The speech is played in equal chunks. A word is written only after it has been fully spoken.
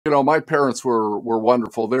You know, my parents were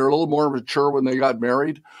wonderful. They were a little more mature when they got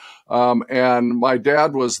married. And my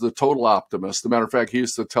dad was the total optimist. As a matter of fact, he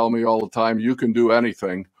used to tell me all the time, you can do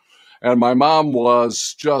anything. And my mom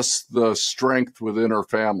was just the strength within her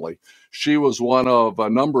family. She was one of a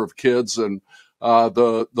number of kids, and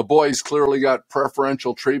the boys clearly got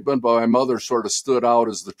preferential treatment, but my mother sort of stood out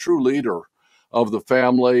as the true leader of the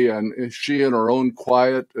family. And she, in her own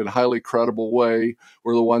quiet and highly credible way,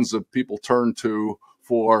 were the ones that people turned to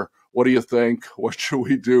for, what do you think? What should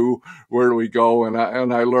we do? Where do we go? And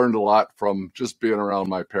I learned a lot from just being around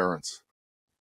my parents.